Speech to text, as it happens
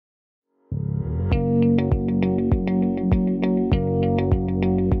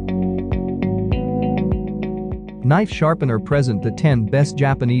Knife sharpener present the 10 best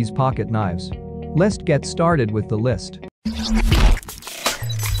Japanese pocket knives. Let's get started with the list.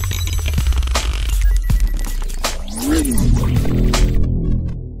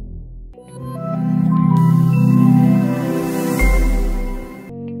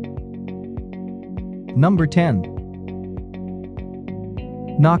 Number 10.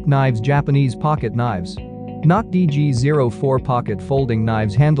 NOK Knives Japanese Pocket Knives. NOK DG04 pocket folding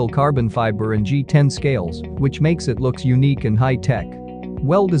knives handle carbon fiber and G10 scales, which makes it looks unique and high-tech.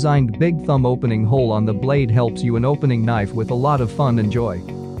 Well-designed big thumb opening hole on the blade helps you in opening knife with a lot of fun and joy.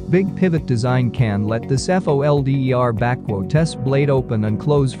 Big pivot design can let this folder test blade open and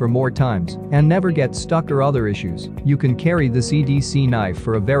close for more times and never get stuck or other issues. You can carry this EDC knife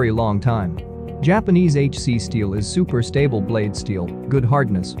for a very long time. Japanese HC steel is super stable blade steel, good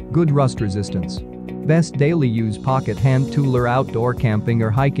hardness, good rust resistance. Best daily use pocket hand tooler outdoor camping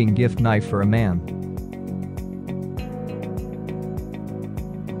or hiking gift knife for a man.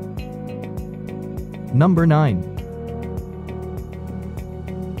 Number 9.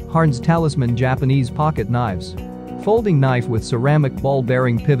 Harn's Talisman Japanese Pocket Knives. Folding knife with ceramic ball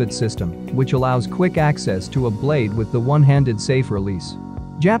bearing pivot system, which allows quick access to a blade with the one-handed safe release.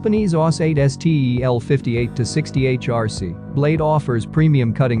 Japanese AUS 8 STEL 58-60 HRC blade offers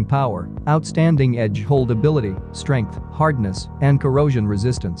premium cutting power, outstanding edge holdability, strength, hardness, and corrosion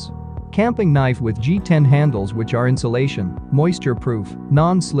resistance. Camping knife with G10 handles which are insulation, moisture-proof,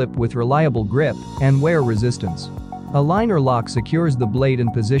 non-slip with reliable grip, and wear resistance. A liner lock secures the blade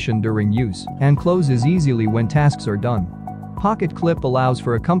in position during use and closes easily when tasks are done. Pocket clip allows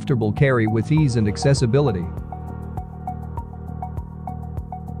for a comfortable carry with ease and accessibility.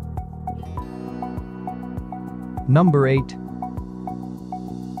 Number 8.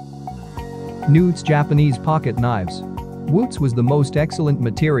 Newt's Japanese Pocket Knives. Wootz was the most excellent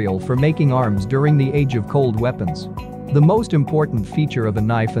material for making arms during the age of cold weapons. The most important feature of a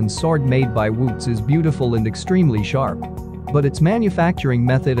knife and sword made by Wootz is beautiful and extremely sharp. But its manufacturing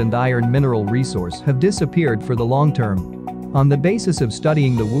method and iron mineral resource have disappeared for the long term. On the basis of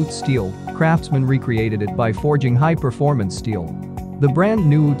studying the Wootz steel, craftsmen recreated it by forging high-performance steel. The brand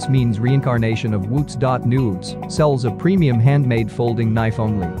Newtz means reincarnation of Wootz. Newtz sells a premium handmade folding knife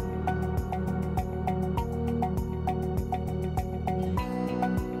only.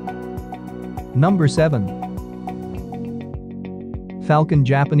 Number 7. Falcon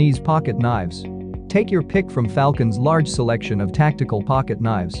Japanese Pocket Knives. Take your pick from Falcon's large selection of tactical pocket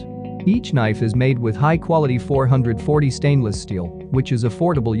knives. Each knife is made with high-quality 440 stainless steel, which is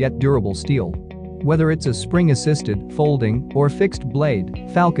affordable yet durable steel. Whether it's a spring-assisted, folding, or fixed blade,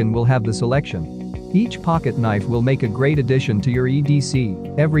 Falcon will have the selection. Each pocket knife will make a great addition to your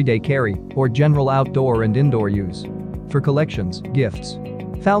EDC, everyday carry, or general outdoor and indoor use. For collections, gifts,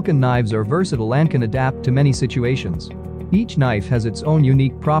 Falcon knives are versatile and can adapt to many situations. Each knife has its own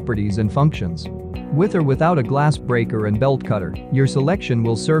unique properties and functions. With or without a glass breaker and belt cutter, your selection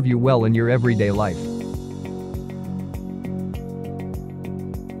will serve you well in your everyday life.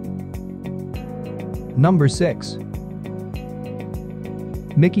 Number 6.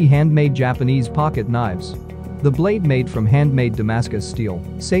 Miki Handmade Japanese Pocket Knives. The blade made from handmade Damascus steel,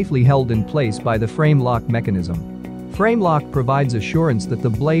 safely held in place by the frame lock mechanism. Frame lock provides assurance that the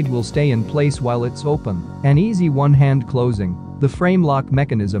blade will stay in place while it's open, an easy one-hand closing. The frame lock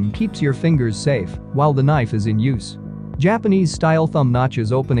mechanism keeps your fingers safe while the knife is in use. Japanese-style thumb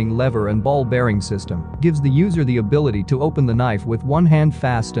notches opening lever and ball bearing system gives the user the ability to open the knife with one hand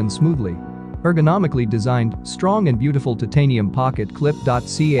fast and smoothly. Ergonomically designed, strong and beautiful titanium pocket clip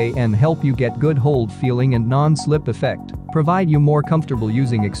can help you get good hold feeling and non-slip effect, provide you more comfortable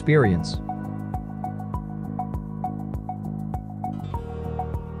using experience.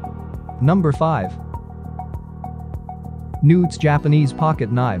 Number 5. Newt's Japanese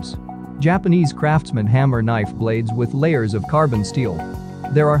Pocket Knives. Japanese craftsman hammer knife blades with layers of carbon steel.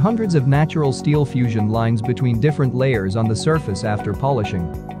 There are hundreds of natural steel fusion lines between different layers on the surface after polishing.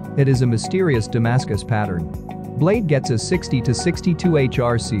 It is a mysterious Damascus pattern. Blade gets a 60-62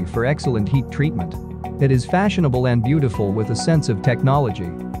 HRC for excellent heat treatment. It is fashionable and beautiful with a sense of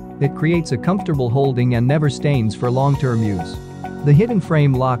technology. It creates a comfortable holding and never stains for long-term use. The hidden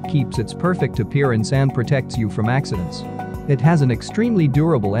frame lock keeps its perfect appearance and protects you from accidents. It has an extremely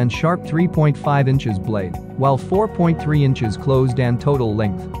durable and sharp 3.5 inches blade, while 4.3 inches closed and total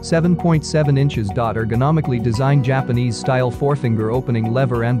length, 7.7 inches. Ergonomically designed Japanese-style forefinger opening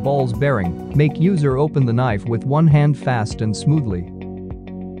lever and balls bearing make user open the knife with one hand fast and smoothly.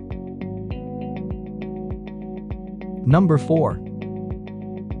 Number 4.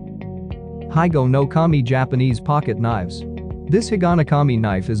 Higo no Kami Japanese Pocket Knives. This Higanakami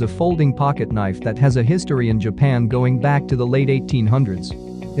knife is a folding pocket knife that has a history in Japan going back to the late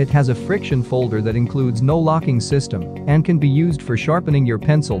 1800s. It has a friction folder that includes no locking system and can be used for sharpening your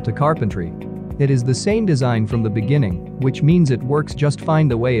pencil to carpentry. It is the same design from the beginning, which means it works just fine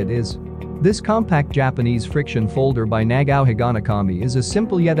the way it is. This compact Japanese friction folder by Nagao Higanakami is a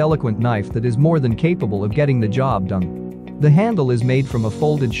simple yet eloquent knife that is more than capable of getting the job done. The handle is made from a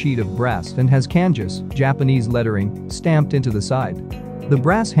folded sheet of brass and has kanjis, Japanese lettering, stamped into the side. The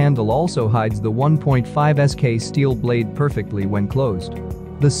brass handle also hides the 1.5 SK steel blade perfectly when closed.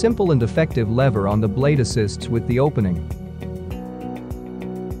 The simple and effective lever on the blade assists with the opening.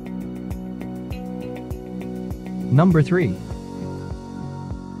 Number 3.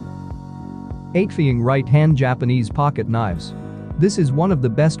 AYCFIYING right-hand Japanese pocket knives. This is one of the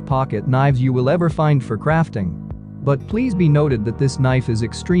best pocket knives you will ever find for crafting. But please be noted that this knife is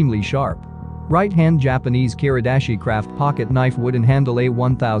extremely sharp. Right-hand Japanese Kiridashi Craft pocket knife wooden handle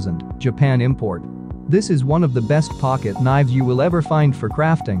A1000, Japan import. This is one of the best pocket knives you will ever find for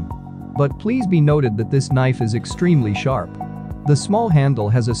crafting. But please be noted that this knife is extremely sharp. The small handle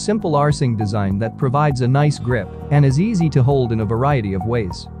has a simple arsing design that provides a nice grip and is easy to hold in a variety of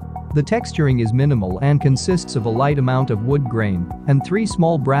ways. The texturing is minimal and consists of a light amount of wood grain and 3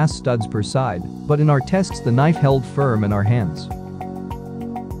 small brass studs per side, but in our tests the knife held firm in our hands.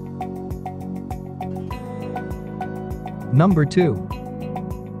 Number 2.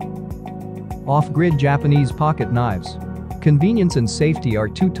 Off-grid Japanese pocket knives. Convenience and safety are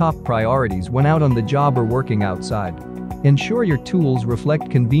 2 top priorities when out on the job or working outside. Ensure your tools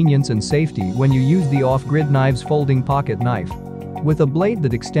reflect convenience and safety when you use the off-grid knives folding pocket knife. With a blade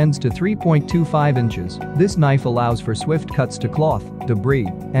that extends to 3.25 inches, this knife allows for swift cuts to cloth, debris,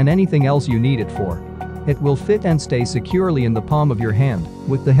 and anything else you need it for. It will fit and stay securely in the palm of your hand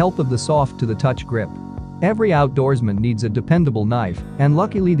with the help of the soft-to-the-touch grip. Every outdoorsman needs a dependable knife, and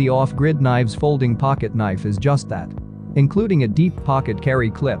luckily the off-grid knives folding pocket knife is just that. Including a deep pocket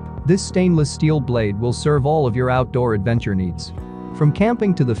carry clip, this stainless steel blade will serve all of your outdoor adventure needs. From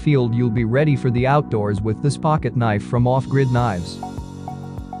camping to the field, you'll be ready for the outdoors with this pocket knife from Off-Grid Knives.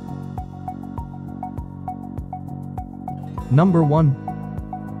 Number 1.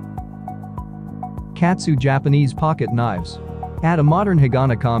 KATSU Japanese Pocket Knives. Add a modern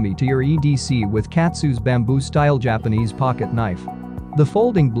Higanakami to your EDC with KATSU's bamboo-style Japanese pocket knife. The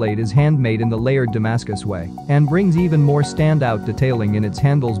folding blade is handmade in the layered Damascus way and brings even more standout detailing in its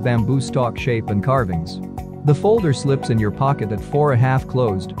handle's bamboo stalk shape and carvings. The folder slips in your pocket at 4.5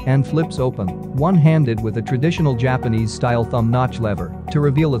 closed and flips open, one-handed with a traditional Japanese-style thumb notch lever to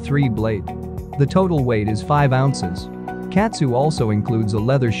reveal a 3-blade. The total weight is 5 ounces. KATSU also includes a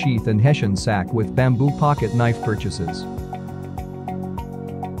leather sheath and hessian sack with bamboo pocket knife purchases.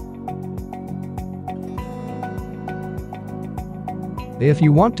 If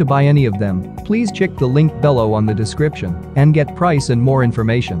you want to buy any of them, please check the link below on the description and get price and more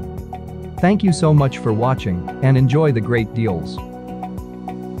information. Thank you so much for watching and enjoy the great deals.